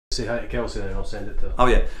Say hi to Kelsey then, I'll send it to her. Oh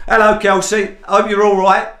yeah. Hello Kelsey, hope you're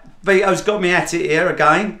alright. Vito's got me at it here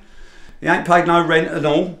again. He ain't paid no rent at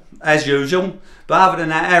all, as usual. But other than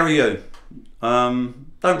that, how are you? Don't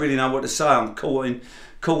really know what to say. I'm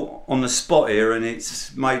caught on the spot here and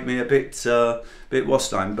it's made me a bit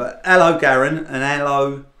washed. But hello Garen and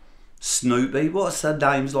hello Snoopy. What's the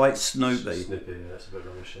names like Snoopy? Snoopy, yeah, that's a bit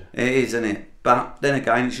rubbish, yeah. It is, isn't it? But then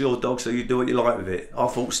again, it's your dog, so you do what you like with it. I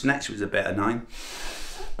thought Snatch was a better name.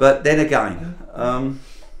 But then again,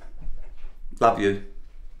 love you.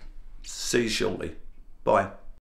 See you shortly. Bye.